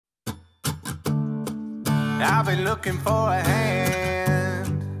I've been looking for a hand.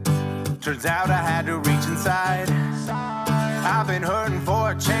 Turns out I had to reach inside. I've been hurting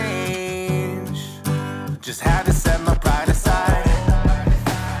for a change. Just had to set my pride aside.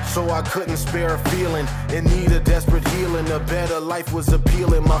 So I couldn't spare a feeling, in need of desperate healing. A better life was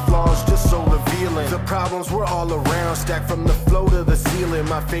appealing, my flaws just so revealing. The problems were all around, stacked from the floor to the ceiling.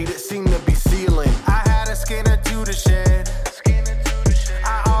 My fate, it seemed to be sealing. I had a skin or two to shed.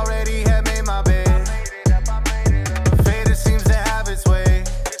 I already had made my bed. Fate, it seems to have its way.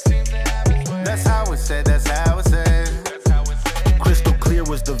 That's how it said, that's how it said. Crystal clear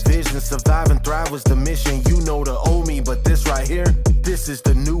was the vision, survive and thrive was the mission. You know the old me, but this right here, this is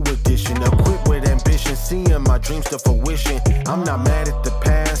the new edition. Equipped with ambition, seeing my dreams to fruition. I'm not mad at the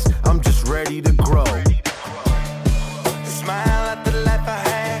past, I'm just ready to grow. Smile at the life I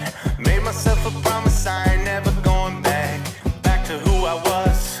had. Made myself a promise, I ain't never going back. Back to who I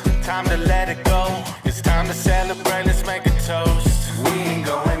was, time to let it go. It's time to celebrate, let's make a toast. We ain't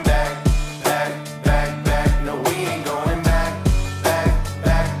going back, back, back, back. No, we ain't going back, back,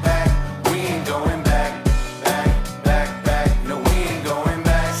 back, back. We ain't going back, back, back, back. No, we ain't going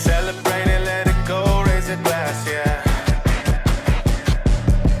back. Celebrate and let it go, raise a glass, yeah.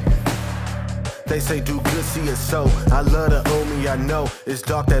 They say do good, see it so. I love the old me, I know. It's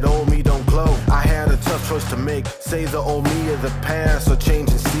dark, that old me don't glow. I had a tough choice to make. Say the old me of the past, or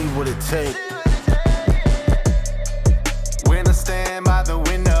change and see what it takes. When I stand by the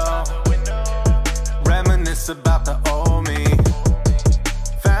window, reminisce about the old me.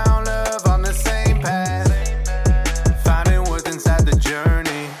 Found love on the same path, finding worth inside the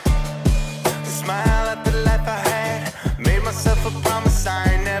journey. Smile at the life I had. Made myself a promise,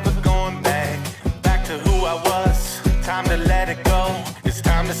 I ain't never going back. Back to who I was, time to let it go. It's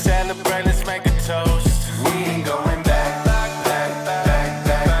time to celebrate, let's make a toast. We ain't going back, back, back, back,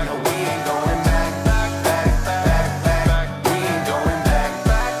 back. No, we ain't going back, back, back, back, back. We ain't going back,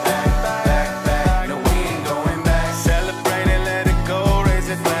 back, back, back, back. No, we ain't going back. Celebrate and let it go, raise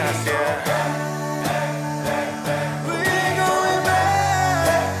a glass, yeah.